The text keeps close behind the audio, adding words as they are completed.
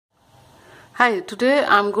Hi, today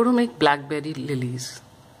I'm going to make blackberry lilies.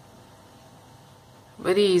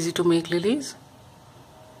 Very easy to make lilies.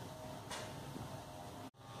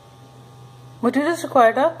 Materials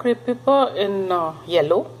required are crepe paper in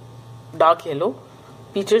yellow, dark yellow,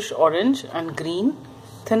 peachish orange and green,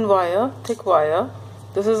 thin wire, thick wire.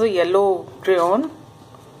 This is a yellow crayon,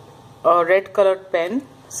 a red colored pen,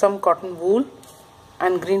 some cotton wool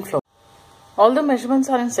and green flower. All the measurements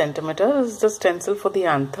are in centimeters. This is the stencil for the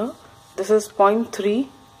anther. This is 0.3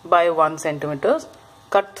 by 1 centimeters.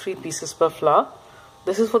 Cut 3 pieces per flower.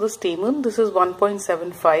 This is for the stamen. This is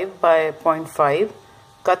 1.75 by 0.5.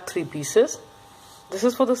 Cut 3 pieces. This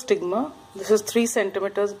is for the stigma. This is 3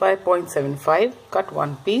 centimeters by 0.75. Cut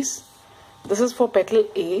 1 piece. This is for petal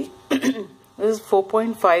A. This is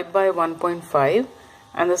 4.5 by 1.5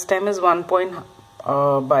 and the stem is 1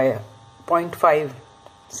 by 0.5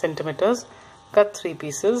 centimeters. Cut 3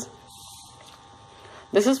 pieces.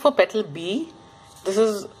 This is for petal B. This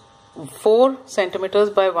is 4 centimeters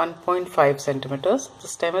by 1.5 centimeters. The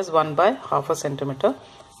stem is 1 by half a centimeter.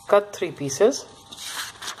 Cut 3 pieces.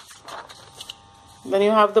 Then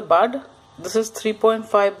you have the bud. This is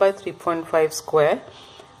 3.5 by 3.5 square,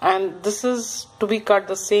 and this is to be cut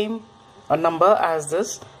the same number as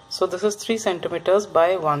this. So this is 3 centimeters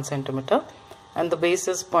by 1 centimeter and the base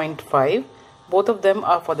is 0.5. Both of them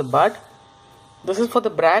are for the bud. This is for the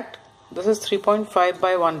bract. This is 3.5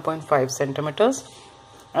 by 1.5 centimeters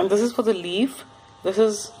and this is for the leaf. This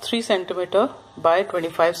is 3 centimeter by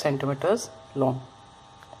 25 centimeters long.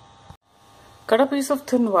 Cut a piece of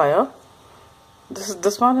thin wire.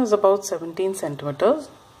 This one is about 17 centimeters,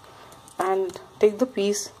 and take the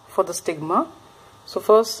piece for the stigma. So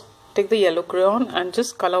first take the yellow crayon and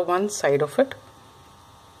just color one side of it,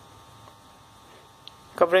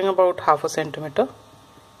 covering about half a centimeter.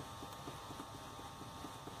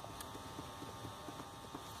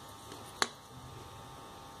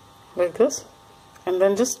 Like this, and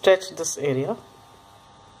then just stretch this area.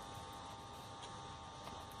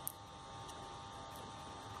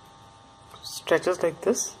 Stretches like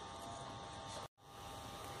this.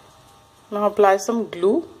 Now apply some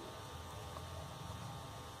glue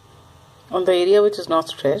on the area which is not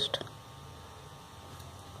stretched.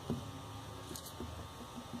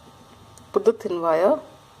 Put the thin wire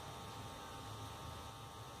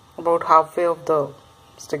about halfway of the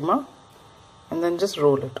stigma and then just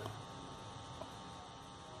roll it.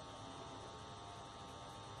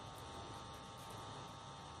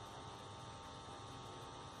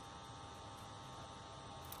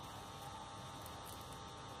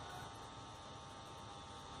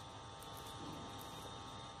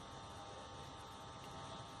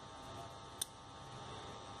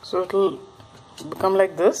 So it will become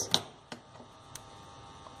like this.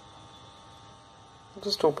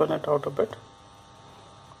 Just open it out a bit.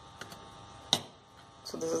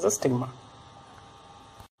 So this is the stigma.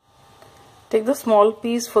 Take the small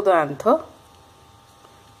piece for the anther.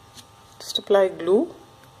 Just apply glue.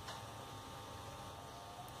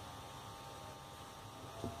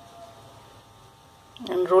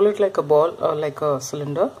 And roll it like a ball or like a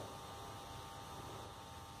cylinder.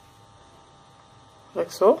 Like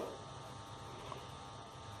so.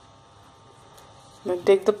 Then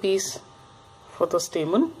take the piece for the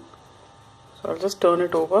stamen. So I'll just turn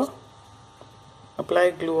it over,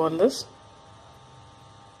 apply glue on this,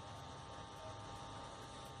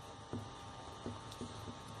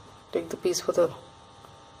 take the piece for the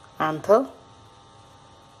anther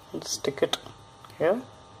and stick it here.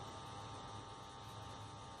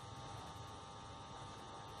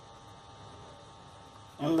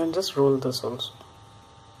 And then just roll this also.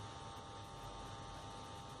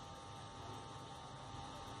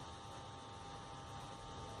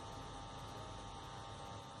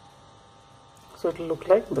 So it will look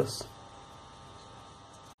like this.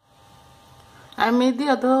 I made the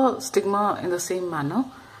other stigma in the same manner.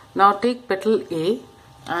 Now take petal A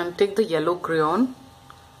and take the yellow crayon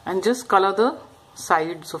and just color the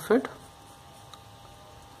sides of it.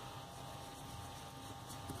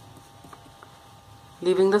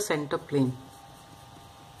 Leaving the center plain.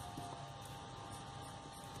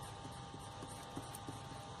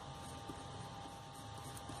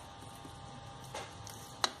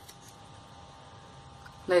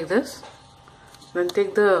 Like this. Then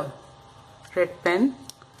take the red pen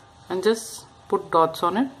and just put dots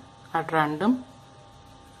on it at random.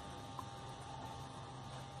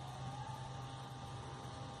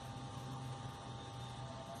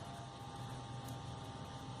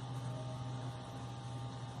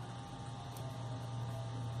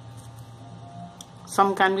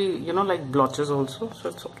 Some can be, like blotches also, so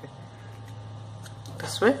it's okay.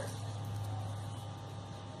 This way.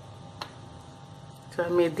 So I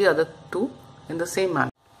made the other two in the same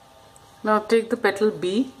manner. Now take the petal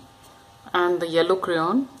B and the yellow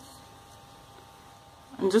crayon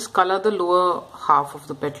and just color the lower half of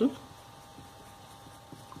the petal.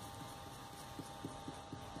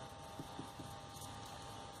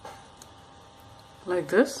 Like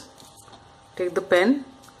this. Take the pen,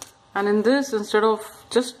 and in this, instead of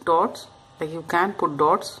just dots, like you can put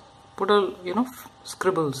dots, put a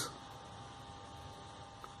scribbles.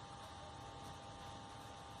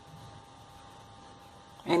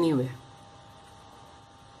 Anyway.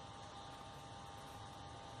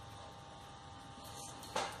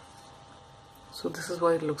 So this is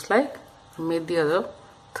what it looks like. I made the other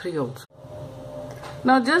three also.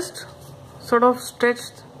 Now just sort of stretch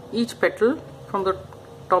each petal from the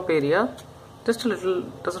top area, just a little,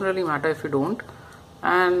 doesn't really matter if you don't,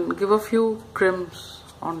 and give a few trims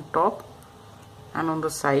on top and on the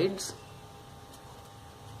sides.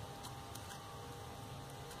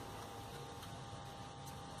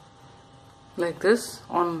 Like this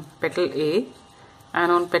on petal A,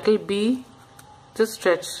 and on petal B just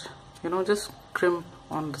stretch, just crimp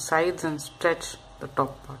on the sides and stretch the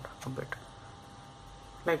top part a bit,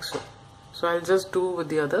 like so. So I'll just do with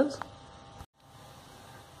the others.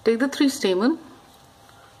 Take the 3 stamen,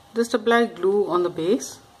 just apply glue on the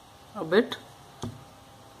base a bit,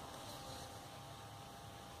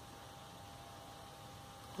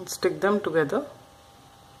 and stick them together.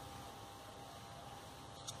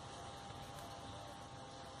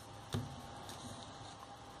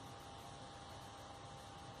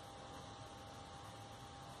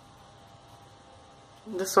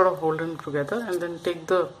 Just sort of hold them together, and then take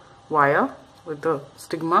the wire with the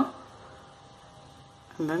stigma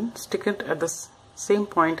and then stick it at the same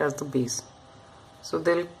point as the base, so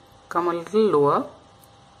they'll come a little lower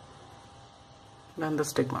than the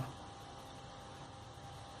stigma.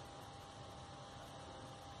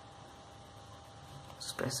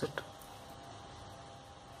 Just press it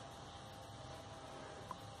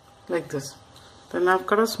like this. Then I've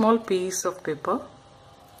cut a small piece of paper,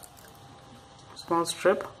 small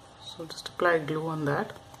strip, so just apply glue on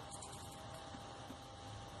that.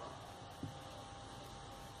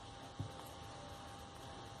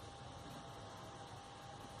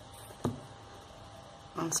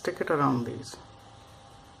 And stick it around these.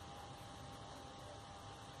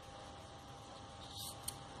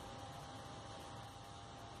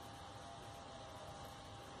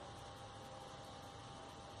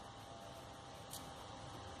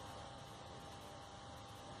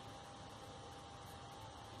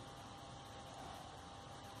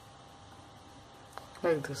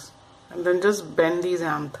 Like this, and then just bend these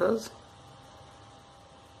anthers,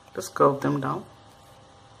 just curve them down.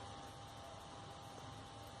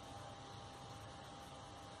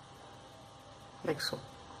 Like so.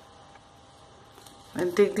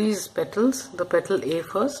 And take these petals, the petal A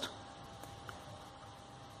first,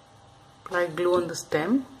 apply glue on the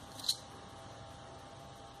stem,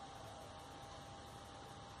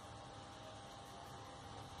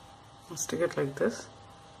 and stick it like this.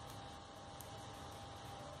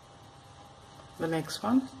 The next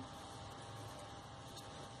one,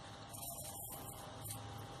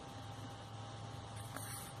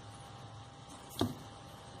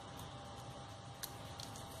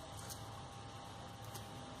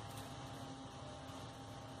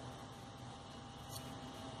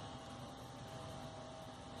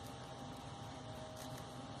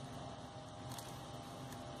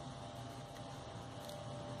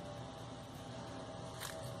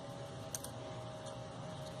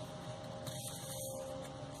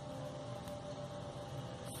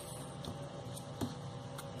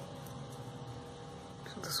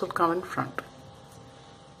 this will come in front.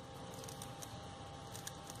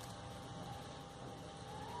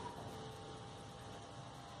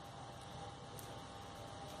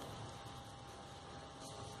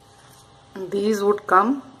 And these would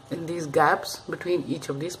come in these gaps between each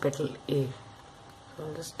of these petal A. So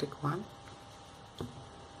I'll just stick one.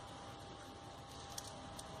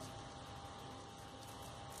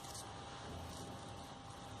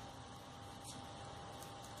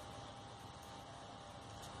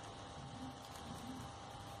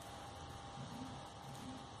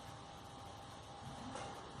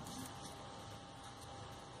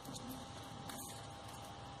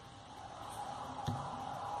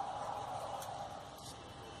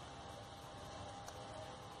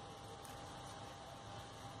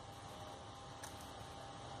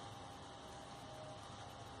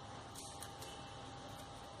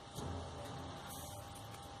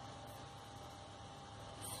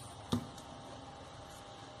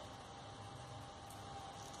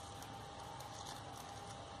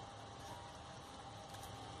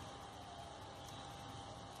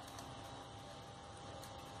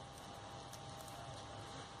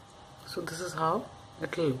 So this is how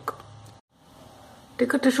it will look.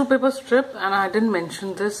 Take a tissue paper strip, and I didn't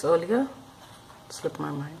mention this earlier, slipped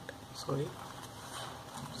my mind, sorry.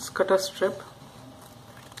 Just cut a strip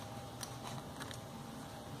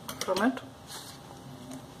from it,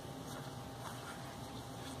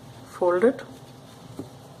 fold it,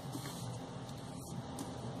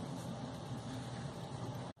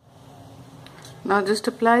 now just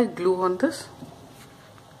apply glue on this.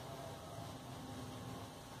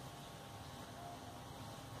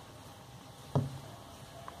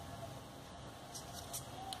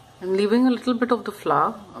 And leaving a little bit of the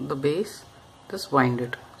flour on the base, just wind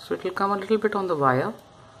it. So it will come a little bit on the wire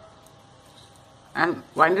and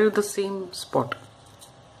wind it at the same spot.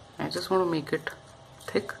 I just want to make it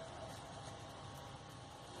thick.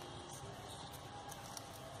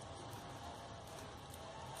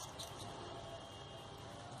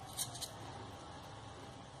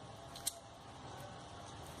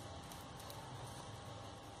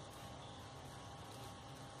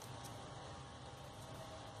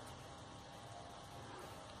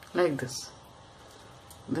 Like this.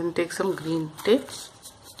 Then take some green tape,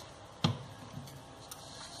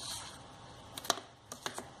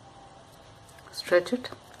 stretch it,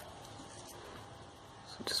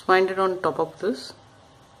 so just wind it on top of this,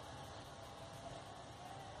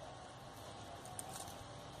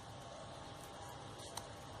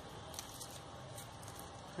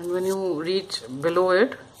 and when you reach below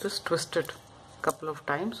it, just twist it a couple of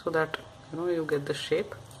times so that you get the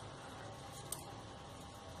shape.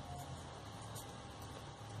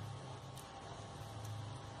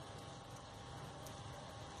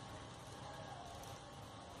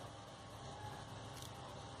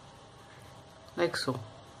 Like so.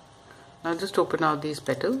 Now just open out these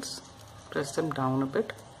petals, press them down a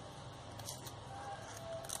bit.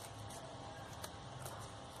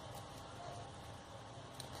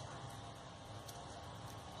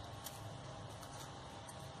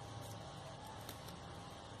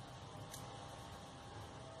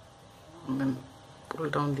 And then pull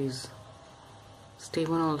down these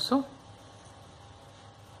stamen also.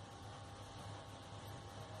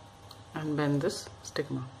 And bend this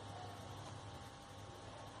stigma.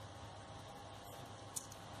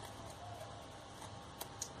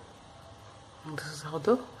 This is how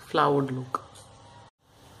the flower would look.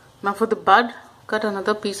 Now for the bud, cut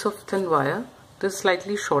another piece of thin wire. This is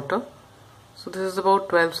slightly shorter. So this is about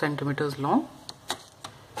 12 centimeters long.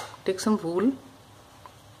 Take some wool.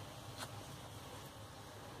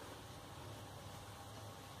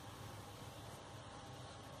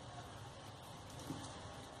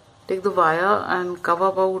 Take the wire and cover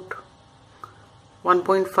about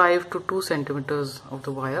 1.5 to 2 centimeters of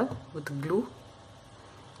the wire with the glue.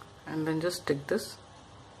 And then just stick this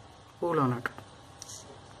wool on it.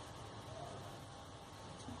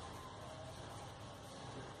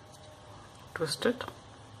 Twist it.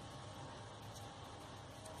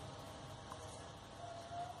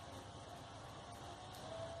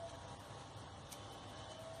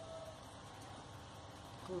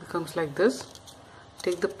 It becomes like this.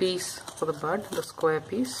 Take the piece for the bud, the square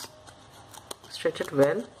piece, stretch it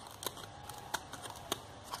well.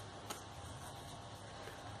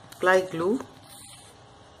 Apply glue.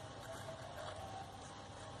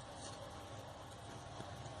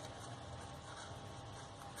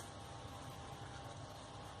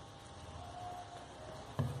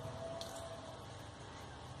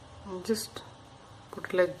 And just put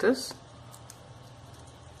it like this.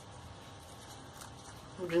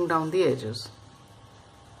 Bring down the edges.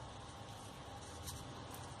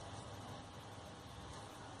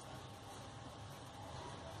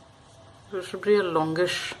 So it should be a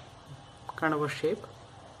longish kind of a shape.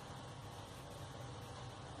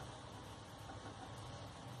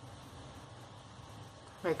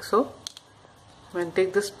 Like so. Then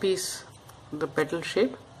take this piece, the petal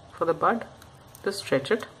shape for the bud, just stretch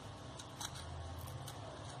it.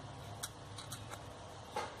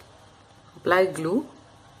 Apply glue.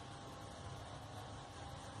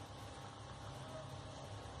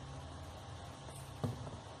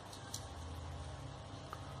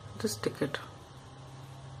 Just stick it.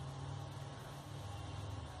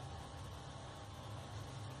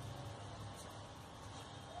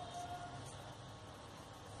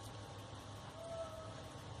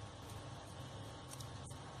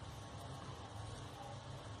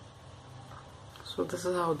 So this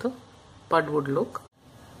is how the bud would look.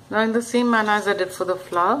 Now in the same manner as I did for the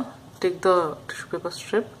flower, take the tissue paper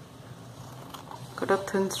strip, cut a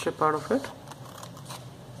thin strip out of it,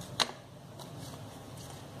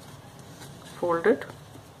 fold it,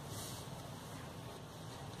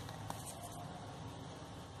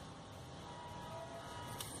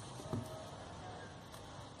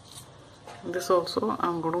 This also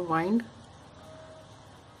I'm going to wind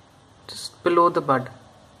just below the bud.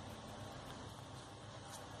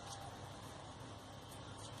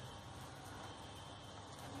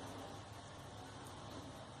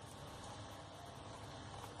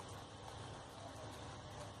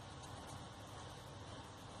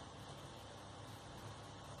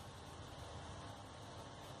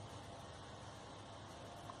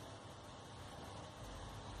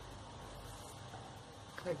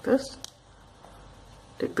 Like this.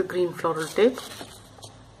 Take the green floral tape,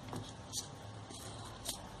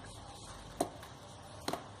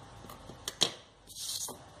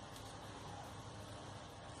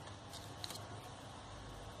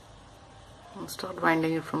 and start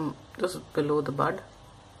winding it from just below the bud.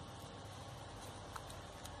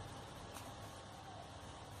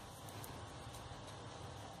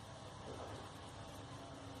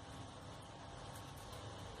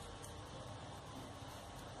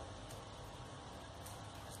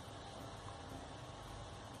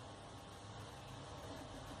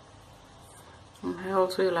 And here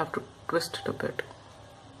also you'll have to twist it a bit.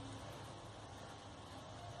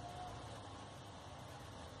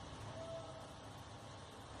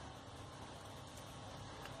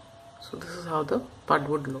 So this is how the bud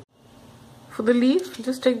would look. For the leaf,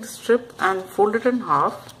 just take the strip and fold it in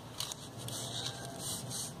half.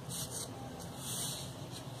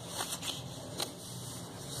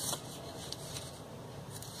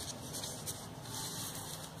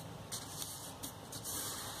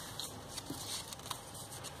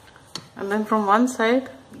 And then from one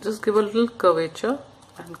side, just give a little curvature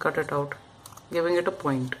and cut it out, giving it a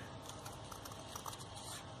point.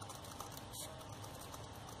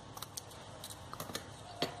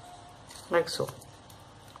 Like so.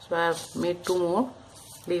 So I have made 2 more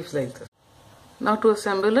leaves like this. Now to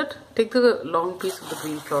assemble it, take the long piece of the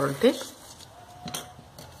green floral tape.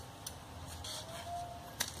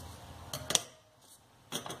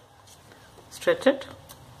 Stretch it.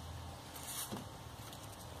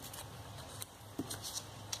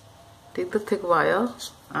 Take the thick wire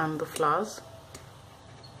and the flowers.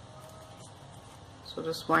 So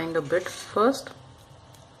just wind a bit first.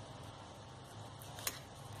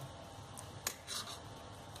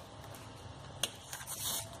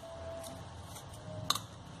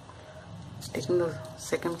 Taking the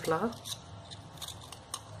second flower.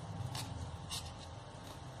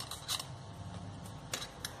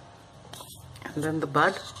 And then the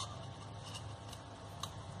bud.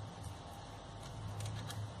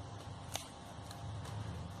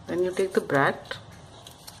 Then you take the bract,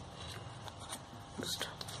 just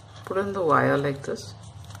put in the wire like this,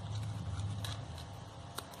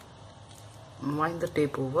 and wind the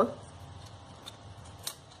tape over.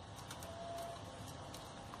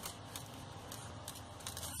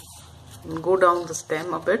 And go down the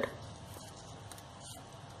stem a bit.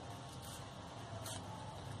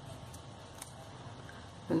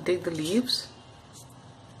 Then take the leaves.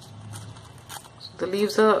 So the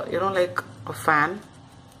leaves are, like a fan.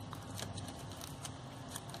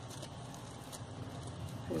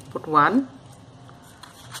 You put one,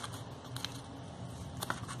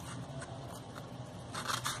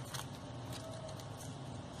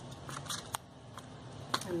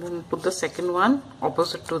 and then put the second one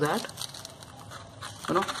opposite to that,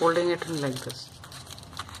 folding it in like this.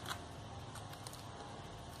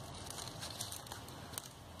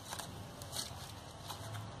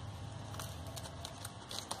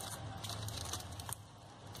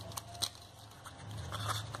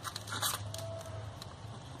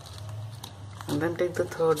 And then take the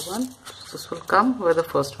third one. This will come where the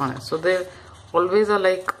first one is. So they always are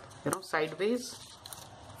like, sideways,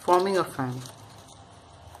 forming a fan.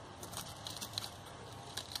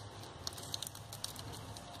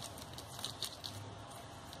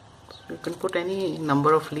 So you can put any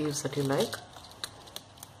number of leaves that you like.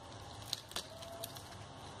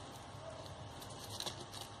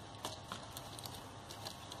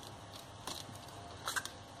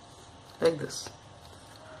 Like this.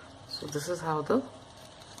 So this is how the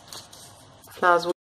flowers